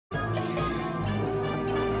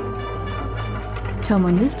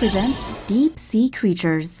TomoNews presents Deep Sea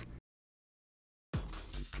Creatures.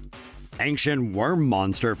 Ancient worm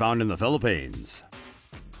monster found in the Philippines.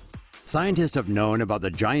 Scientists have known about the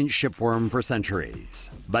giant shipworm for centuries,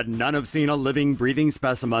 but none have seen a living, breathing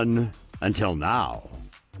specimen until now.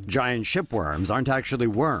 Giant shipworms aren't actually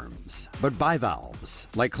worms, but bivalves,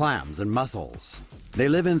 like clams and mussels. They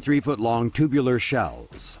live in 3-foot-long tubular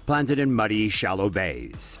shells, planted in muddy, shallow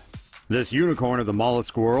bays. This unicorn of the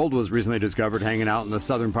mollusk world was recently discovered hanging out in the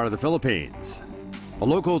southern part of the Philippines. A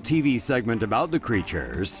local TV segment about the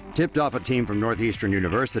creatures tipped off a team from Northeastern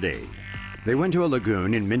University. They went to a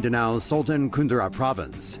lagoon in Mindanao's Sultan Kundara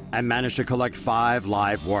province and managed to collect 5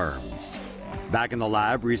 live worms. Back in the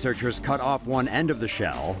lab, researchers cut off one end of the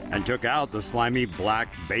shell and took out the slimy,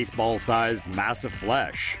 black, baseball-sized mass of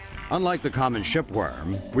flesh. Unlike the common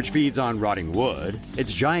shipworm, which feeds on rotting wood,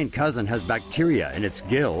 its giant cousin has bacteria in its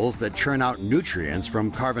gills that churn out nutrients from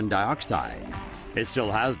carbon dioxide. It still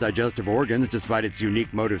has digestive organs despite its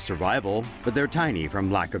unique mode of survival, but they're tiny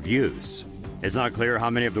from lack of use. It's not clear how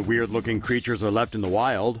many of the weird-looking creatures are left in the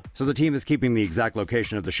wild, so the team is keeping the exact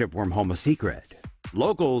location of the shipworm home a secret.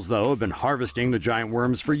 Locals, though, have been harvesting the giant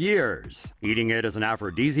worms for years, eating it as an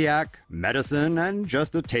aphrodisiac, medicine, and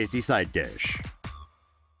just a tasty side dish.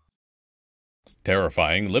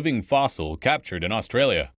 Terrifying living fossil captured in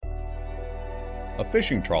Australia. A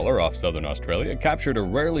fishing trawler off southern Australia captured a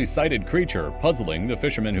rarely sighted creature, puzzling the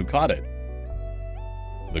fishermen who caught it.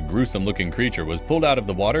 The gruesome-looking creature was pulled out of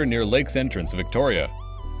the water near Lake's entrance, Victoria.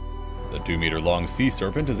 The 2-meter-long sea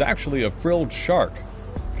serpent is actually a frilled shark,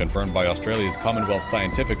 confirmed by Australia's Commonwealth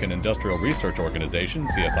Scientific and Industrial Research Organisation,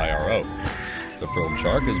 CSIRO. The frilled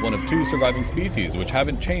shark is one of 2 surviving species which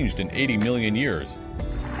haven't changed in 80 million years.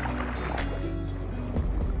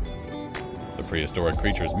 The prehistoric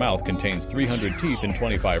creature's mouth contains 300 teeth in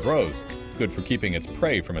 25 rows, good for keeping its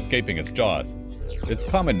prey from escaping its jaws. Its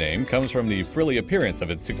common name comes from the frilly appearance of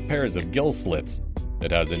its 6 pairs of gill slits.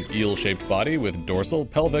 It has an eel-shaped body with dorsal,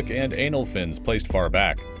 pelvic, and anal fins placed far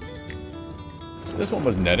back. This one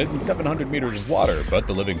was netted in 700 meters of water, but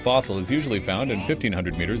the living fossil is usually found in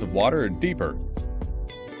 1,500 meters of water or deeper.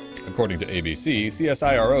 According to ABC,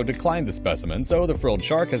 CSIRO declined the specimen, so the frilled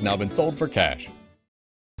shark has now been sold for cash.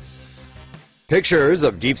 Pictures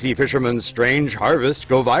of deep-sea fishermen's strange harvest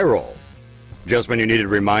go viral. Just when you needed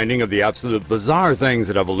reminding of the absolute bizarre things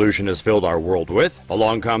that evolution has filled our world with,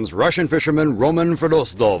 along comes Russian fisherman Roman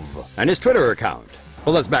Fedorstov and his Twitter account.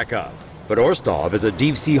 But let's back up. Fedorstov is a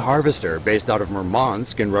deep-sea harvester based out of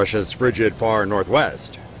Murmansk in Russia's frigid far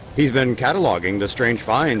northwest. He's been cataloging the strange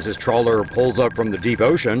finds his trawler pulls up from the deep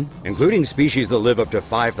ocean, including species that live up to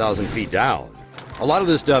 5,000 feet down. A lot of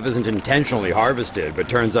this stuff isn't intentionally harvested, but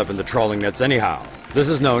turns up in the trawling nets anyhow. This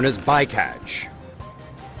is known as bycatch.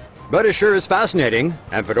 But it sure is fascinating,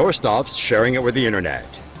 and Fedorstov's sharing it with the internet.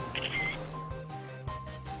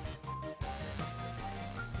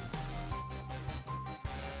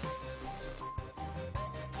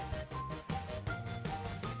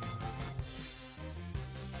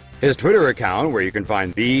 His Twitter account, where you can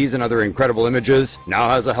find these and other incredible images, now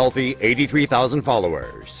has a healthy 83,000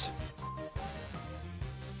 followers.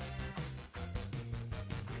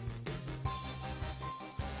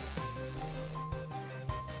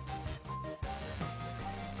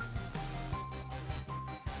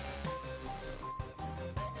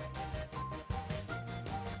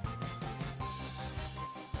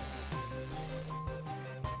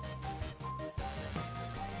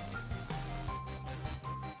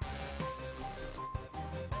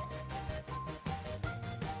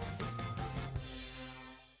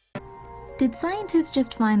 Did scientists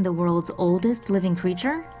just find the world's oldest living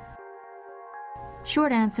creature?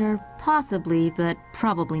 Short answer, possibly, but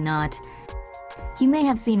probably not. You may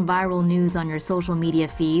have seen viral news on your social media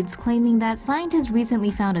feeds claiming that scientists recently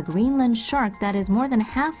found a Greenland shark that is more than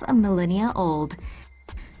half a millennia old.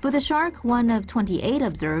 But the shark, one of 28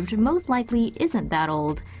 observed, most likely isn't that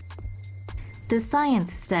old. The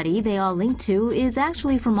science study they all link to is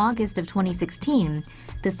actually from August of 2016.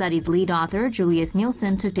 The study's lead author, Julius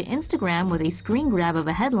Nielsen, took to Instagram with a screen grab of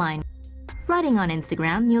a headline. Writing on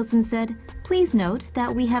Instagram, Nielsen said, "Please note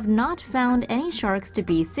that we have not found any sharks to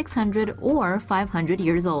be 600 or 500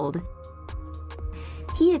 years old."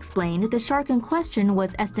 He explained the shark in question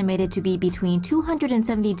was estimated to be between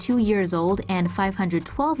 272 years old and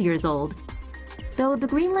 512 years old. Though the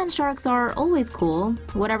Greenland sharks are always cool,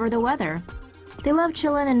 whatever the weather. They love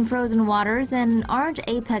chillin' in frozen waters and aren't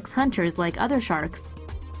apex hunters like other sharks.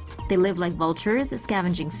 They live like vultures,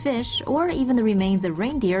 scavenging fish, or even the remains of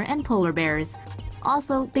reindeer and polar bears.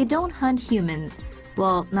 Also, they don't hunt humans.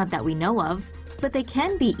 Well, not that we know of, but they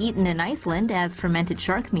can be eaten in Iceland as fermented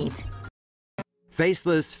shark meat.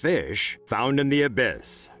 faceless fish found in the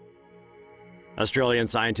abyss. Australian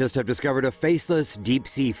scientists have discovered a faceless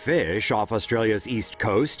deep-sea fish off Australia's east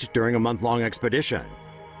coast during a month-long expedition.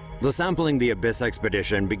 The Sampling the Abyss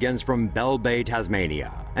expedition begins from Bell Bay,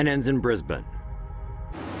 Tasmania, and ends in Brisbane.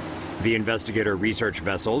 The investigator research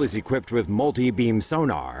vessel is equipped with multi-beam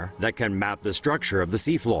sonar that can map the structure of the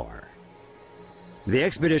seafloor. The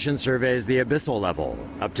expedition surveys the abyssal level,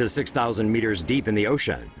 up to 6,000 meters deep in the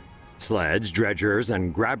ocean. Sleds, dredgers,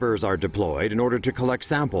 and grabbers are deployed in order to collect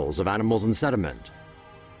samples of animals and sediment.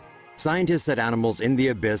 Scientists said animals in the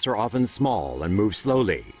abyss are often small and move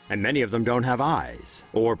slowly, and many of them don't have eyes,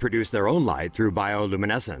 or produce their own light through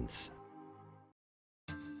bioluminescence.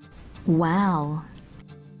 Wow.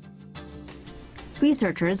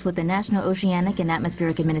 Researchers with the National Oceanic and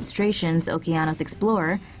Atmospheric Administration's Okeanos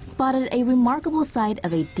Explorer spotted a remarkable sight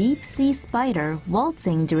of a deep-sea spider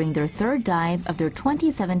waltzing during their third dive of their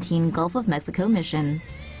 2017 Gulf of Mexico mission.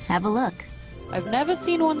 Have a look. I've never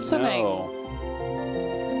seen one swimming. No.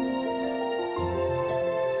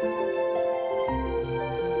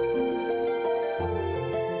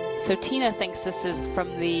 So Tina thinks this is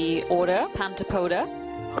from the order Pantopoda.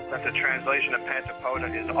 That's a translation of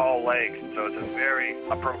Pantopoda is all legs, so it's a very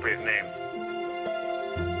appropriate name.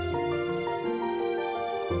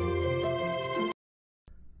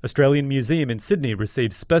 Australian Museum in Sydney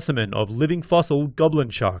receives specimen of living fossil goblin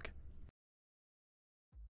shark.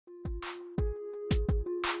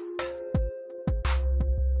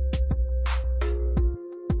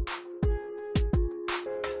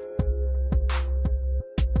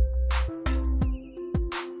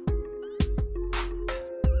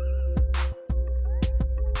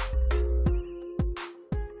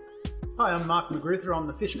 Hi, I'm Mark McGruther. I'm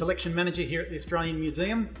the Fish Collection Manager here at the Australian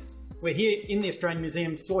Museum. We're here in the Australian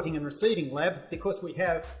Museum Sorting and Receiving Lab because we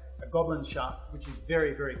have a goblin shark, which is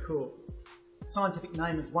very, very cool. The scientific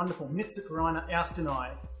name is wonderful, Mitsucarina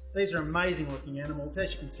austini. These are amazing looking animals.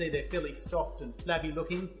 As you can see, they're fairly soft and flabby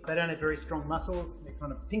looking. They don't have very strong muscles. They're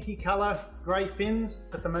kind of pinky colour, grey fins.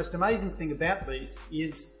 But the most amazing thing about these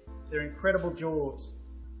is their incredible jaws.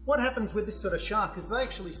 What happens with this sort of shark is they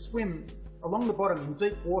actually swim along the bottom in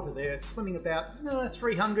deep water there, swimming about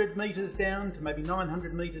 300 metres down to maybe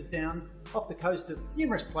 900 metres down off the coast of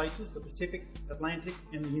numerous places, the Pacific, Atlantic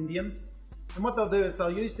and the Indian. And what they'll do is they'll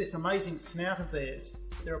use this amazing snout of theirs.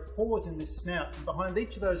 There are pores in this snout, and behind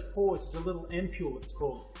each of those pores is a little ampule, it's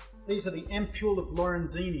called. These are the ampule of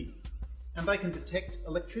Lorenzini, and they can detect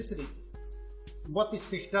electricity. And what this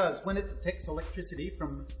fish does, when it detects electricity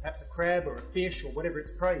from perhaps a crab or a fish or whatever its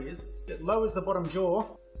prey is, it lowers the bottom jaw,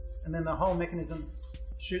 and then the whole mechanism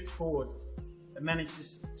shoots forward and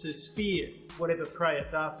manages to spear whatever prey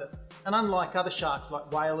it's after. And unlike other sharks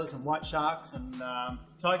like whalers and white sharks and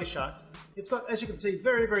tiger sharks, it's got, as you can see,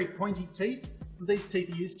 very, very pointy teeth. And these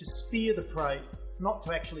teeth are used to spear the prey, not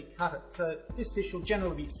to actually cut it. So this fish will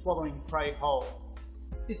generally be swallowing prey whole.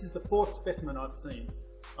 This is the fourth specimen I've seen.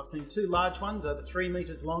 I've seen two large ones over 3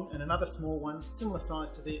 metres long and another small one similar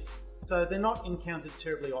size to this. So they're not encountered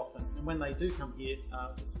terribly often, and when they do come here,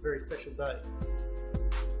 it's a very special day.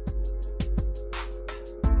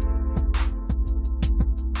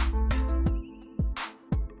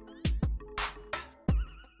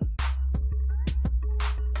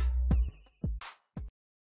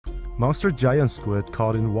 Monster giant squid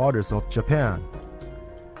caught in waters of Japan.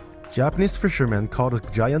 Japanese fishermen caught a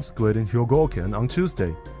giant squid in Hyogoken on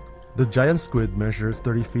Tuesday. The giant squid measures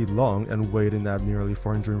 30 feet long and weighed in at nearly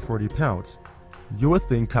 440 pounds. You would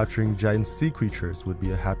think capturing giant sea creatures would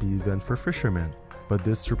be a happy event for fishermen, but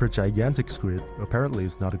this super gigantic squid apparently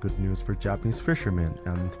is not a good news for Japanese fishermen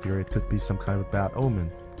and fear it could be some kind of bad omen.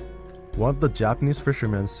 One of the Japanese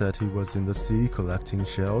fishermen said he was in the sea collecting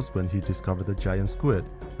shells when he discovered the giant squid.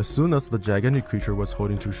 As soon as the gigantic creature was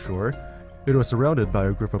holding to shore, it was surrounded by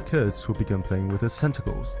a group of kids who began playing with its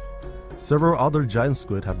tentacles. Several other giant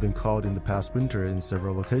squid have been caught in the past winter in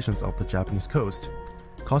several locations off the Japanese coast,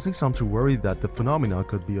 causing some to worry that the phenomenon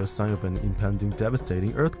could be a sign of an impending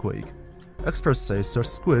devastating earthquake. Experts say such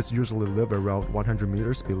squids usually live around 100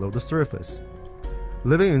 meters below the surface.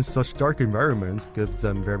 Living in such dark environments gives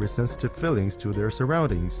them very sensitive feelings to their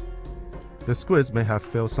surroundings. The squids may have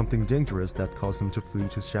felt something dangerous that caused them to flee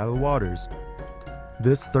to shallow waters.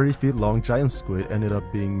 This 30 feet long giant squid ended up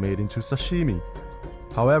being made into sashimi.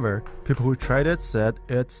 However, people who tried it said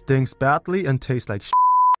it stinks badly and tastes like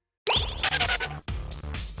shit.